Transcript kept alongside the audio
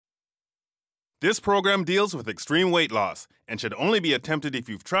This program deals with extreme weight loss and should only be attempted if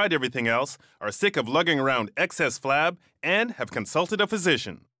you've tried everything else, are sick of lugging around excess flab, and have consulted a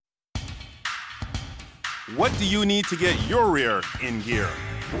physician. What do you need to get your rear in gear?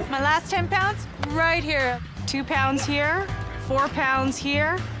 My last 10 pounds, right here. 2 pounds here, 4 pounds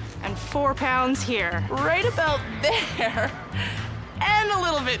here, and 4 pounds here. Right about there. And a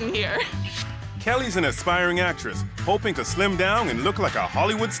little bit in here. Kelly's an aspiring actress, hoping to slim down and look like a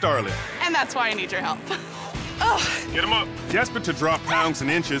Hollywood starlet. And that's why I need your help. Oh. Get him up. Desperate to drop pounds and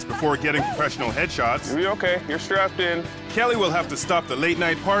inches before getting professional headshots. You'll be okay. You're strapped in. Kelly will have to stop the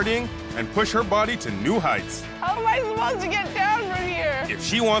late-night partying and push her body to new heights. How am I supposed to get down from here? If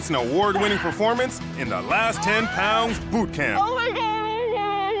she wants an award-winning performance in the last 10 Pounds Bootcamp. Oh my God.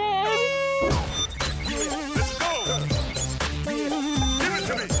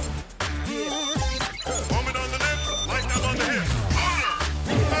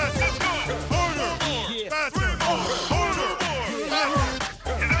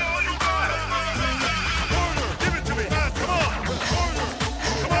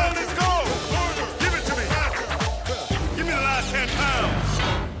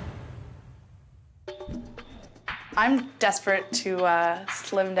 I'm desperate to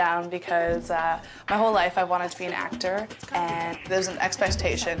slim down because my whole life I wanted to be an actor, and there's an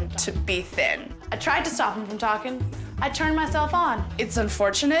expectation to be thin. I tried to stop him from talking. I turned myself on. It's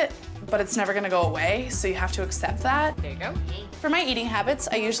unfortunate, but it's never gonna go away, so you have to accept that. There you go. For my eating habits,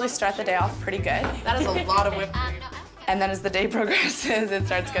 I usually start the day off pretty good. That is a lot of whipped cream. And then as the day progresses, it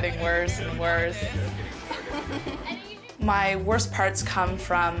starts getting worse and worse. My worst parts come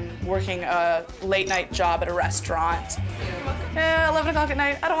from working a late-night job at a restaurant. 11 o'clock at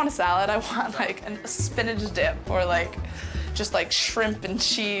night, I don't want a salad. I want like a spinach dip or like just like shrimp and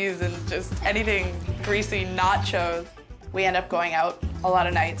cheese and just anything greasy, nachos. We end up going out a lot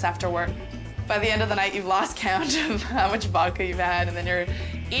of nights after work. By the end of the night, you've lost count of how much vodka you've had, and then you're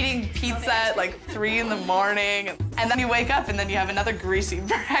eating pizza at like 3 in the morning. And then you wake up and then you have another greasy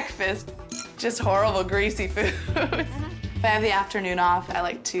breakfast. Just horrible, greasy food. If I have the afternoon off, I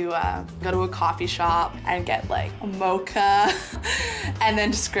like to go to a coffee shop and get like a mocha and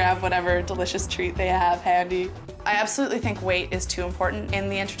then just grab whatever delicious treat they have handy. I absolutely think weight is too important in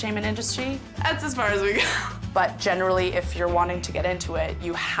the entertainment industry. That's as far as we go. But generally, if you're wanting to get into it,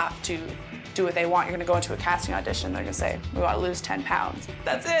 you have to do what they want. You're gonna go into a casting audition, they're gonna say, we wanna lose 10 pounds.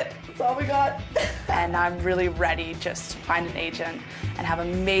 That's it, that's all we got. And I'm really ready just to find an agent and have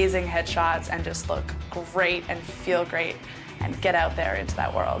amazing headshots and just look great and feel great and get out there into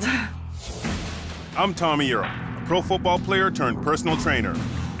that world. I'm Tommy Earl, a pro football player turned personal trainer.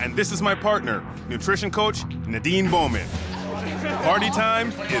 And this is my partner, nutrition coach Nadine Bowman. Party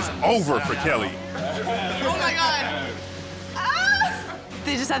time is over for Kelly. Oh my God.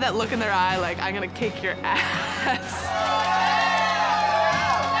 They just had that look in their eye like, I'm gonna kick your ass.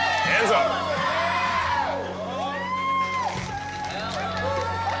 Hands up.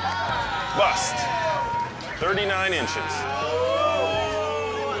 Bust. 39 inches.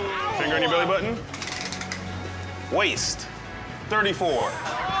 Finger on your belly button. Waist. 34. 34.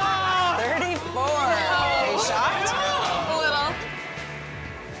 Are you shocked? A little.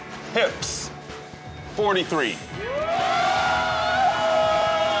 Hips. 43.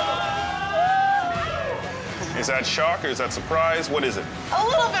 Is that shock or is that surprise? What is it? A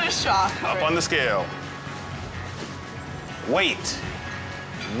little bit of shock. Up on the scale. Weight,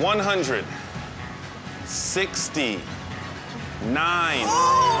 169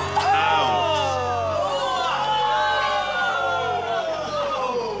 pounds.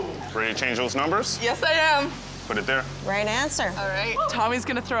 Ready to change those numbers? Yes, I am. Put it there. Right answer. All right. Tommy's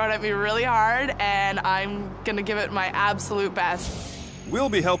gonna throw it at me really hard, and I'm gonna give it my absolute best. We'll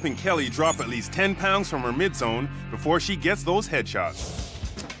be helping Kelly drop at least 10 pounds from her mid-zone before she gets those headshots.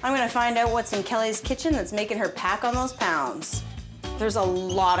 I'm gonna find out what's in Kelly's kitchen that's making her pack on those pounds. There's a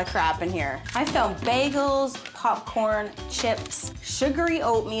lot of crap in here. I found bagels, popcorn, chips, sugary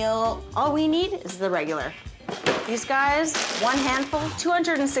oatmeal. All we need is the regular. These guys, one handful,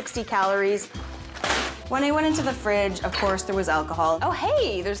 260 calories. When I went into the fridge, of course, there was alcohol. Oh,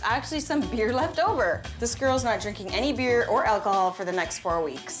 hey, there's actually some beer left over. This girl's not drinking any beer or alcohol for the next 4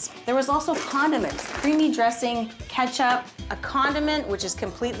 weeks. There was also condiments, creamy dressing, ketchup, a condiment which is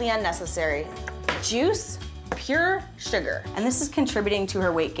completely unnecessary, juice, pure sugar. And this is contributing to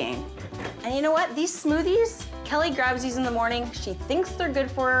her weight gain. And you know what? These smoothies, Kelly grabs these in the morning. She thinks they're good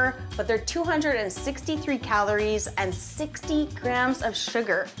for her, but they're 263 calories and 60 grams of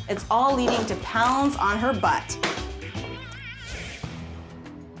sugar. It's all leading to pounds on her butt.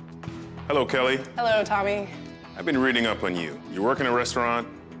 Hello, Kelly. Hello, Tommy. I've been reading up on you. You work in a restaurant,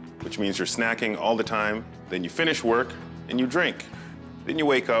 which means you're snacking all the time. Then you finish work and you drink. Then you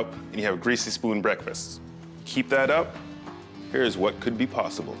wake up and you have a greasy spoon breakfast. Keep that up, here's what could be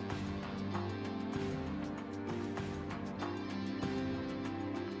possible.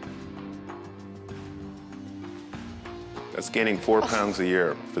 That's gaining 4 pounds a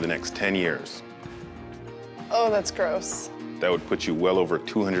year for the next 10 years. Oh, that's gross. That would put you well over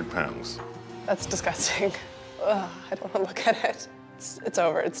 200 pounds. That's disgusting. Ugh, I don't want to look at it. It's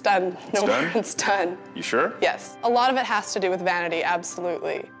over. It's done. No more. It's done. You sure? Yes. A lot of it has to do with vanity,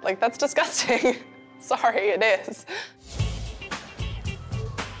 absolutely. Like, that's disgusting. Sorry, it is.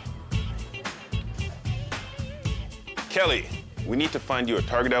 Kelly, we need to find you a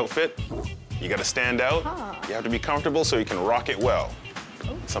Target outfit. You gotta stand out. You have to be comfortable so you can rock it well.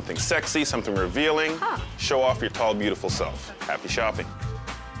 Something sexy, something revealing. Show off your tall, beautiful self. Happy shopping.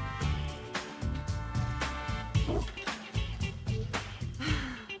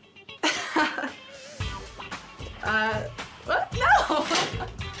 What? No!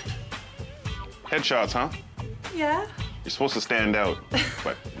 Headshots, huh? Yeah? You're supposed to stand out,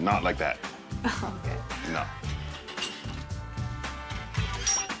 but not like that. Okay. No.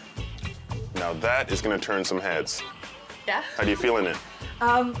 Now that is gonna turn some heads. Yeah? How do you feel in it?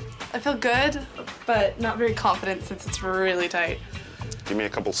 I feel good, but not very confident since it's really tight. Give me a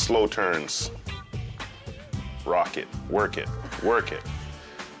couple slow turns. Rock it, work it, work it.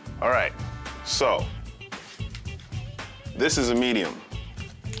 All right, so this is a medium.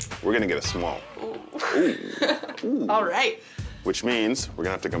 We're gonna get a small. Ooh. All right. Which means we're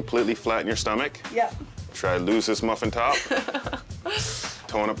gonna have to completely flatten your stomach. Yep. Try to lose this muffin top.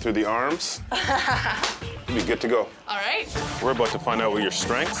 Tone up through the arms. You'll be good to go. All right. We're about to find out what your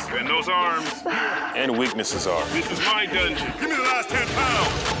strengths Bend those arms. and weaknesses are. This is my dungeon. Give me the last 10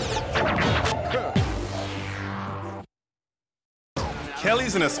 pounds.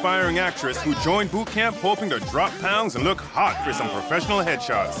 Kelly's an aspiring actress who joined boot camp hoping to drop pounds and look hot for some professional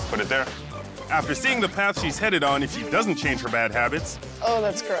headshots. Put it there. After seeing the path she's headed on if she doesn't change her bad habits, Oh,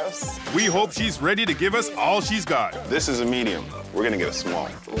 that's gross. we hope she's ready to give us all she's got. This is a medium. We're gonna get a small.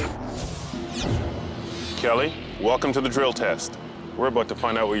 Kelly, welcome to the drill test. We're about to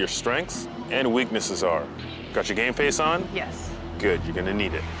find out what your strengths and weaknesses are. Got your game face on? Yes. Good, you're gonna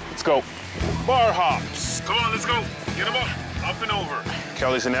need it. Let's go. Bar hops. Come on, let's go. Get him up and over.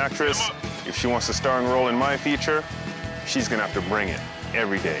 Kelly's an actress. If she wants a starring role in my feature, she's gonna have to bring it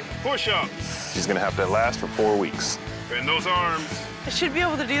every day. Push-ups. She's gonna have to last for 4 weeks. Bend those arms. I should be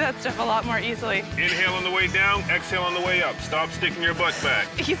able to do that stuff a lot more easily. Inhale on the way down, exhale on the way up. Stop sticking your butt back.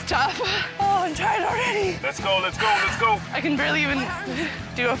 He's tough. Oh, I'm tired already. Let's go, let's go, let's go. I can barely even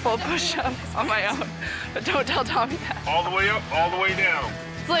do a full push-up on my own. But don't tell Tommy that. All the way up, all the way down.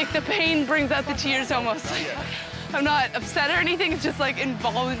 It's like the pain brings out the tears almost. Like, I'm not upset or anything, it's just like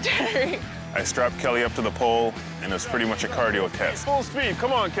involuntary. I strapped Kelly up to the pole, and it was pretty much a cardio test. Full speed,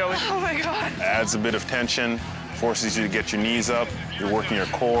 come on, Kelly. Oh my God. Adds a bit of tension, forces you to get your knees up, you're working your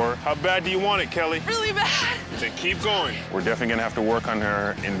core. How bad do you want it, Kelly? Really bad. Then keep going. We're definitely gonna have to work on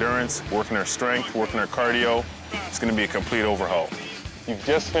her endurance, working her strength, working her cardio. It's gonna be a complete overhaul. You've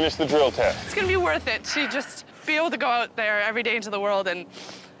just finished the drill test. It's gonna be worth it to just be able to go out there every day into the world and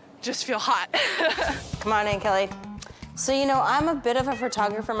just feel hot. Come on in, Kelly. So, you know, I'm a bit of a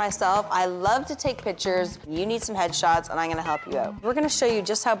photographer myself. I love to take pictures. You need some headshots, and I'm gonna help you out. We're gonna show you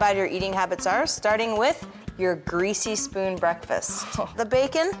just how bad your eating habits are, starting with your greasy spoon breakfast. The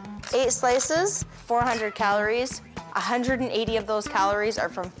bacon, 8 slices, 400 calories. 180 of those calories are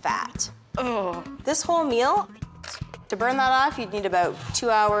from fat. Oh. This whole meal, to burn that off, you'd need about 2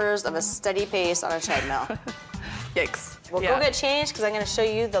 hours of a steady pace on a treadmill. Yikes. We'll go get changed, because I'm gonna show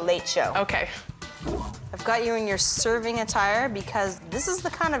you the late show. Okay. I've got you in your serving attire because this is the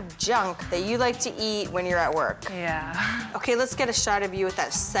kind of junk that you like to eat when you're at work. Yeah. Okay, let's get a shot of you with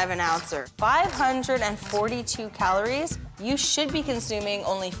that 7-ouncer. 542 calories. You should be consuming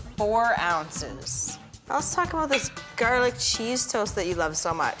only 4 ounces. Now let's talk about this garlic cheese toast that you love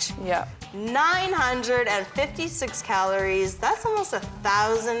so much. Yeah. 956 calories. That's almost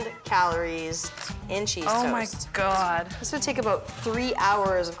 1,000 calories in cheese toast. Oh my God. This would take about 3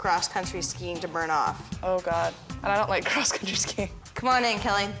 hours of cross-country skiing to burn off. Oh God. And I don't like cross-country skiing. Come on in,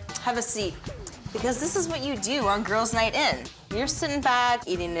 Kelly. Have a seat. Because this is what you do on Girls' Night In. You're sitting back,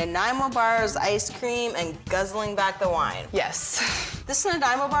 eating Nanaimo bars, ice cream, and guzzling back the wine. Yes. This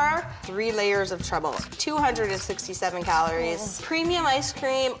Nanaimo bar, 3 layers of trouble. 267 calories. Premium ice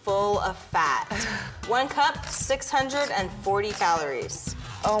cream, full of fat. 1 cup, 640 calories.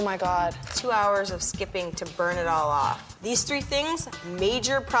 Oh my God. 2 hours of skipping to burn it all off. These 3 things,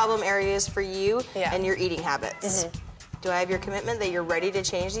 major problem areas for you and your eating habits. Do I have your commitment that you're ready to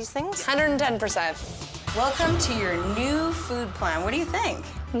change these things? 110%. Welcome to your new food plan. What do you think?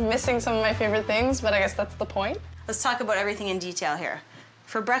 I'm missing some of my favorite things, but I guess that's the point. Let's talk about everything in detail here.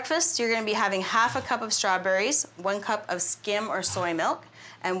 For breakfast, you're gonna be having half a cup of strawberries, 1 cup of skim or soy milk,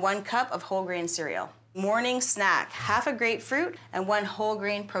 and 1 cup of whole grain cereal. Morning snack, half a grapefruit and 1 whole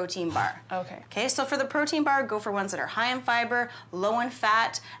grain protein bar. Okay. Okay, so for the protein bar, go for ones that are high in fiber, low in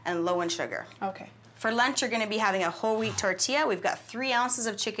fat, and low in sugar. Okay. For lunch, you're gonna be having a whole wheat tortilla. We've got 3 ounces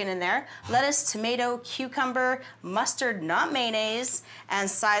of chicken in there, lettuce, tomato, cucumber, mustard, not mayonnaise, and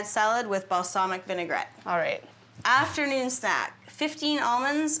side salad with balsamic vinaigrette. All right. Afternoon snack, 15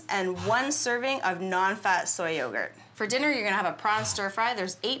 almonds and 1 serving of non-fat soy yogurt. For dinner, you're gonna have a prawn stir fry.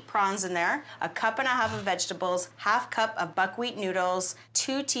 There's 8 prawns in there, 1.5 cups of vegetables, ½ cup of buckwheat noodles,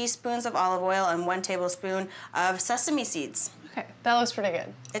 2 teaspoons of olive oil, and 1 tablespoon of sesame seeds. Okay, that looks pretty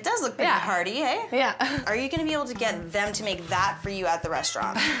good. It does look pretty hearty, eh? Yeah. Are you gonna be able to get them to make that for you at the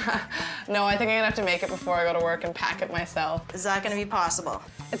restaurant? No, I think I'm gonna have to make it before I go to work and pack it myself. Is that gonna be possible?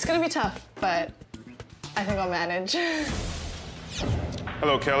 It's gonna be tough, but I think I'll manage.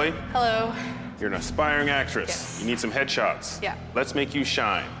 Hello, Kelly. Hello. You're an aspiring actress. Yes. You need some headshots. Yeah. Let's make you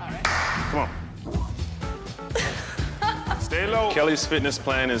shine. All right. Come on. Stay low. Kelly's fitness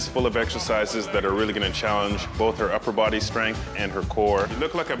plan is full of exercises that are really gonna challenge both her upper body strength and her core. You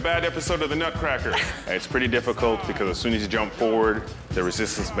look like a bad episode of the Nutcracker. It's pretty difficult because as soon as you jump forward, the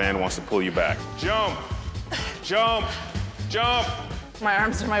resistance band wants to pull you back. Jump, jump, jump. My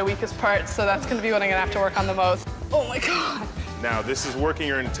arms are my weakest part, so that's gonna be what I'm gonna have to work on the most. Oh my God. Now, this is working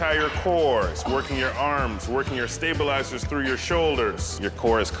your entire core. It's working your arms, working your stabilizers through your shoulders. Your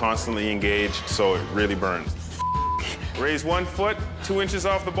core is constantly engaged, so it really burns. Raise 1 foot, 2 inches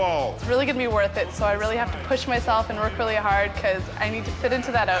off the ball. It's really gonna be worth it, so I really have to push myself and work really hard because I need to fit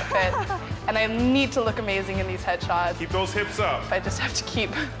into that outfit and I need to look amazing in these headshots. Keep those hips up. I just have to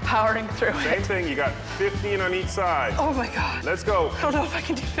keep powering through Same it. thing, you got 15 on each side. Oh my God. Let's go. I don't know if I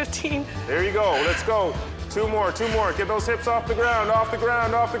can do 15. There you go, let's go. 2 more, 2 more. Get those hips off the ground, off the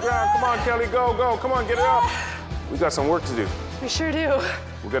ground, off the ground. Come on, Kelly, go, go. Come on, get it up. We got some work to do. We sure do.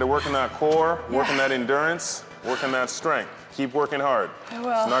 We gotta work on that core, work on that endurance, work on that strength. Keep working hard. I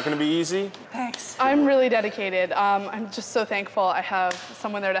will. It's not gonna be easy. Thanks. I'm really dedicated. I'm just so thankful I have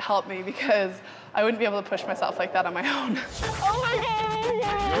someone there to help me because I wouldn't be able to push myself like that on my own. Oh my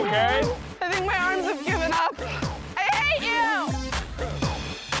God. You okay? I think my arms have given up. I hate you.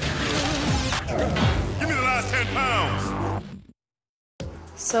 Give me the last 10 pounds.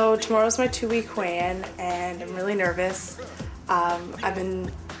 So tomorrow's my 2-week weigh-in and I'm really nervous. I've been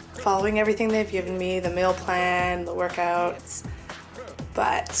following everything they've given me, the meal plan, the workouts,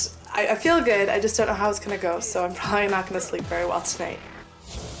 but I feel good. I just don't know how it's gonna go, so I'm probably not gonna sleep very well tonight.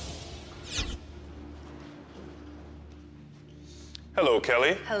 Hello,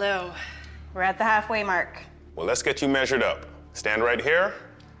 Kelly. Hello. We're at the halfway mark. Well, let's get you measured up. Stand right here.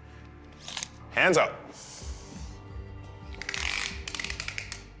 Hands up.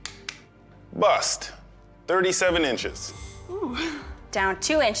 Bust, 37 inches. Ooh. Down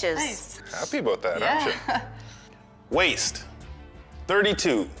 2 inches. Nice. Happy about that, aren't you? Waist,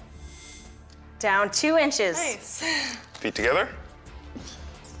 32. Down 2 inches. Nice. Feet together.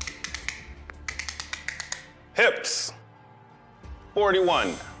 Hips,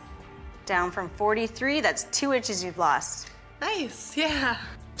 41. Down from 43, that's 2 inches you've lost. Nice, yeah.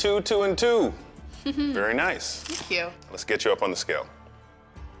 2, 2, and 2. Very nice. Thank you. Let's get you up on the scale.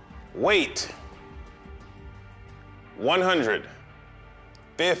 Weight,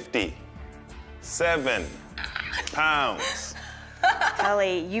 157 pounds.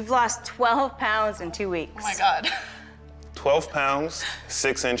 Kelly, you've lost 12 pounds in 2 weeks. Oh my God. 12 pounds,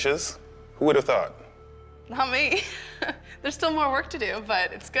 6 inches. Who would have thought? Not me. There's still more work to do,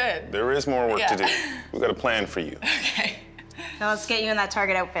 but it's good. There is more work to do. Yeah. We've got a plan for you. Okay. Now let's get you in that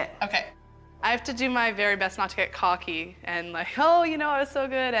Target outfit. Okay. I have to do my very best not to get cocky and like, oh, you know, I was so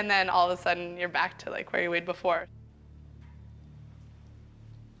good, and then all of a sudden you're back to like where you weighed before.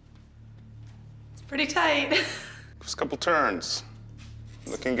 It's pretty tight. Just a couple turns.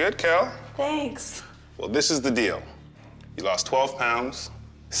 Looking good, Kel? Thanks. Well, this is the deal. You lost 12 pounds,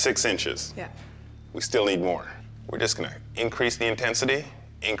 6 inches. Yeah. We still need more. We're just gonna increase the intensity,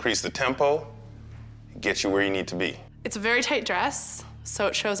 increase the tempo, get you where you need to be. It's a very tight dress, so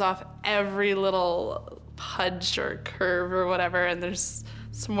it shows off every little pudge or curve or whatever, and there's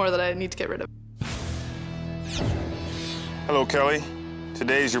some more that I need to get rid of. Hello, Kelly.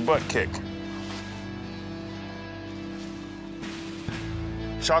 Today's your butt kick.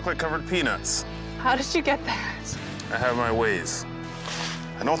 Chocolate-covered peanuts. How did you get that? I have my ways.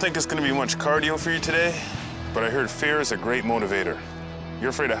 I don't think it's gonna be much cardio for you today, But I heard fear is a great motivator. You're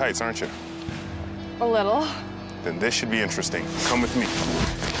afraid of heights, aren't you? A little. Then this should be interesting. Come with me.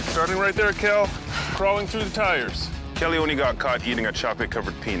 Starting right there, Kel. Crawling through the tires. Kelly only got caught eating a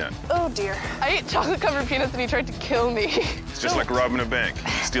chocolate-covered peanut. Oh, dear. I ate chocolate-covered peanuts and he tried to kill me. It's just like robbing a bank.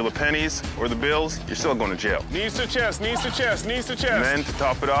 Steal the pennies or the bills, you're still going to jail. Knees to chest, knees to chest, knees to chest. And then, to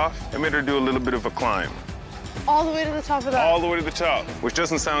top it off, I made her do a little bit of a climb. All the way to the top of that? All the way to the top, which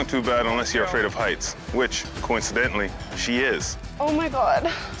doesn't sound too bad unless you're afraid of heights, which, coincidentally, she is. Oh, my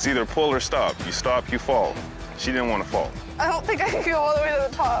God. It's either pull or stop. You stop, you fall. She didn't want to fall. I don't think I can go all the way to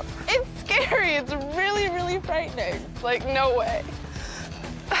the top. It's scary. It's really, really frightening. Like, no way.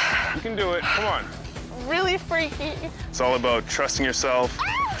 You can do it. Come on. Really freaky. It's all about trusting yourself,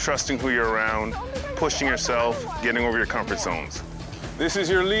 trusting who you're around, pushing yourself, getting over your comfort zones. This is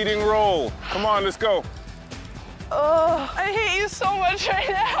your leading role. Come on, let's go. Oh, I hate you so much right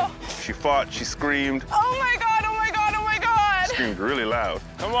now. She fought, she screamed. Oh, my God, oh, my God, oh, my God. Screamed really loud.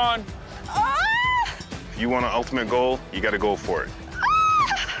 Come on. Ah! If you want an ultimate goal, you got to go for it.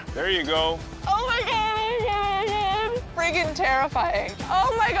 Ah! There you go. Oh, my God, oh, my God, oh, my God. Friggin' terrifying.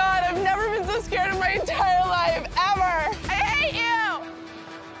 Oh, my God, I've never been so scared in my entire life, ever. I hate you.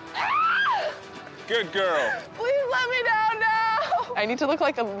 Ah! Good girl. Please let me down now. I need to look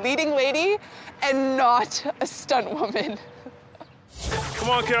like a leading lady and not a stunt woman. Come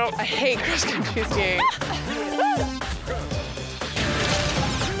on, Kel. I hate cross-country skiing.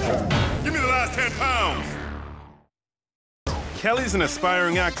 Give me the last 10 pounds. Kelly's an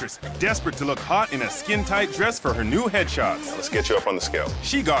aspiring actress, desperate to look hot in a skin-tight dress for her new headshots. Let's get you up on the scale.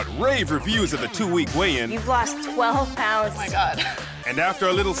 She got rave reviews of the 2-week weigh-in. You've lost 12 pounds. Oh my God. And after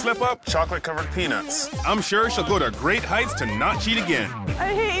a little slip-up, Chocolate-covered peanuts. I'm sure she'll go to great heights to not cheat again.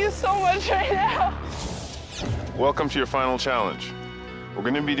 I hate you so much right now. Welcome to your final challenge. We're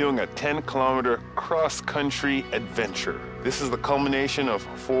going to be doing a 10-kilometer cross-country adventure. This is the culmination of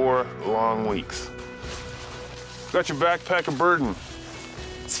 4 long weeks. Got your backpack of burden.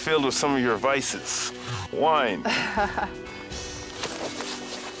 It's filled with some of your vices. Wine.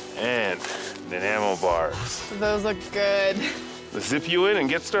 And enamel bars. Those look good. Let's zip you in and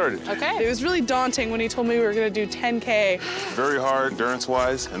get started. Okay. It was really daunting when he told me we were gonna do 10K. Very hard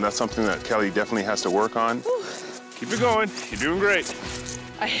endurance-wise, and that's something that Kelly definitely has to work on. Whew. Keep it going. You're doing great.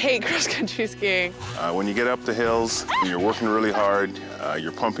 I hate cross-country skiing. When you get up the hills, and you're working really hard,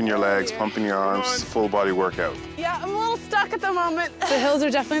 you're pumping your legs, pumping your arms, full body workout. Yeah, I'm a little stuck at the moment. The hills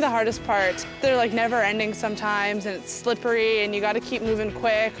are definitely the hardest part. They're like never ending sometimes, and it's slippery, and you gotta keep moving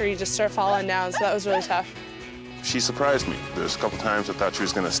quick or you just start falling down, so that was really tough. She surprised me. There's a couple times I thought she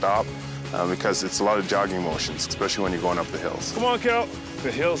was gonna stop because it's a lot of jogging motions, especially when you're going up the hills. Come on, Kel.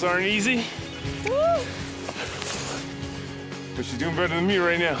 The hills aren't easy. Woo! But she's doing better than me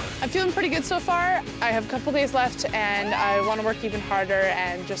right now. I'm feeling pretty good so far. I have a couple days left, and I want to work even harder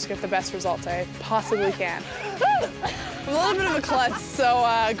and just get the best results I possibly can. I'm a little bit of a klutz,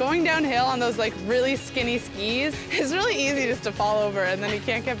 so going downhill on those like really skinny skis is really easy just to fall over, and then you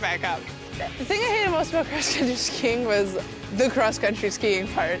can't get back up. The thing I hated most about cross-country skiing was the cross-country skiing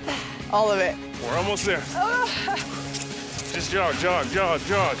part. All of it. We're almost there. Just jog, jog, jog,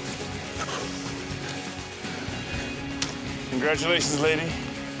 jog. Congratulations, lady.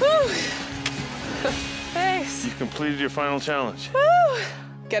 Woo. Thanks. You've completed your final challenge. Woo.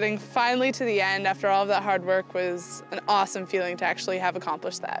 Getting finally to the end after all of that hard work was an awesome feeling to actually have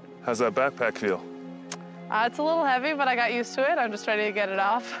accomplished that. How's that backpack feel? It's a little heavy, but I got used to it. I'm just ready to get it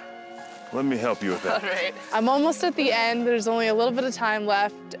off. Let me help you with that. All right. I'm almost at the end. There's only a little bit of time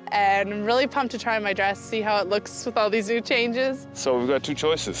left, and I'm really pumped to try my dress, see how it looks with all these new changes. So we've got 2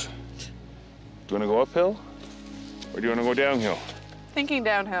 choices. Do you want to go uphill, or do you want to go downhill? Thinking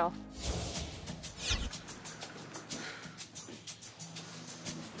downhill.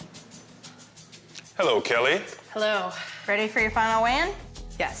 Hello, Kelly. Hello. Ready for your final weigh-in?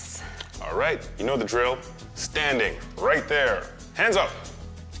 Yes. All right, you know the drill. Standing right there. Hands up.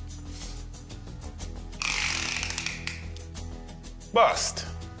 Bust.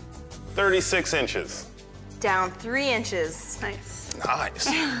 36 inches. Down 3 inches. Nice. Nice.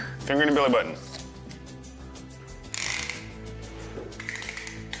 Finger in your belly button.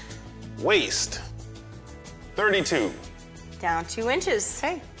 Waist. 32. Down 2 inches.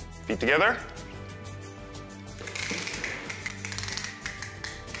 Okay. Feet together.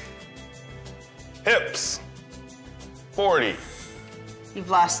 Hips. 40. You've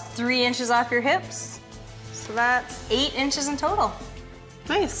lost 3 inches off your hips. So that's 8 inches in total.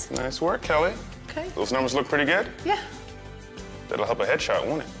 Nice. Nice work, Kelly. Okay. Those numbers look pretty good. Yeah. That'll help a headshot,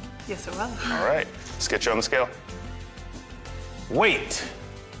 won't it? Yes, it will. All right, let's get you on the scale. Weight,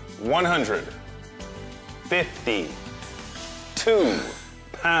 100. 52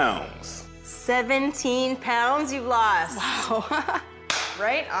 pounds. 17 pounds you've lost. Wow.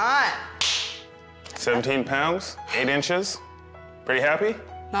 Right on. 17 pounds, 8 inches. Pretty happy?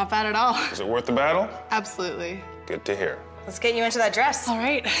 Not bad at all. Is it worth the battle? Absolutely. Good to hear. Let's get you into that dress. All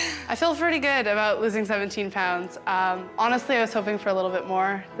right. I feel pretty good about losing 17 pounds. Honestly, I was hoping for a little bit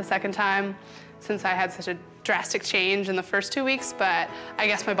more the second time since I had such a drastic change in the first 2 weeks, but I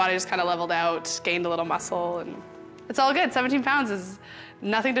guess my body just kind of leveled out, gained a little muscle, and it's all good. 17 pounds is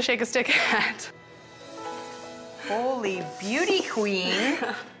nothing to shake a stick at. Holy beauty queen.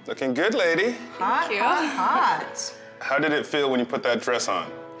 Looking good, lady. Hot, Thank you. hot. How did it feel when you put that dress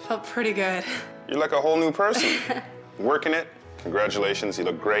on? Felt pretty good. You're like a whole new person. Working it. Congratulations, you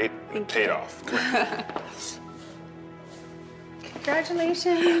look great. Thank Paid you. off. Come here.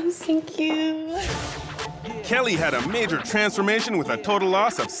 Congratulations. Thank you. Kelly had a major transformation with a total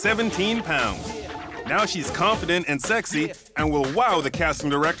loss of 17 pounds. Now she's confident and sexy and will wow the casting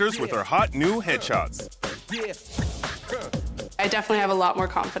directors with her hot new headshots. I definitely have a lot more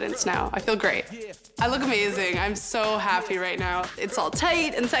confidence now. I feel great. I look amazing. I'm so happy right now. It's all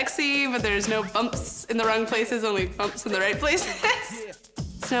tight and sexy, but there's no bumps in the wrong places, only bumps in the right places.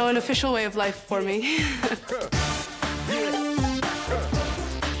 It's now an official way of life for me.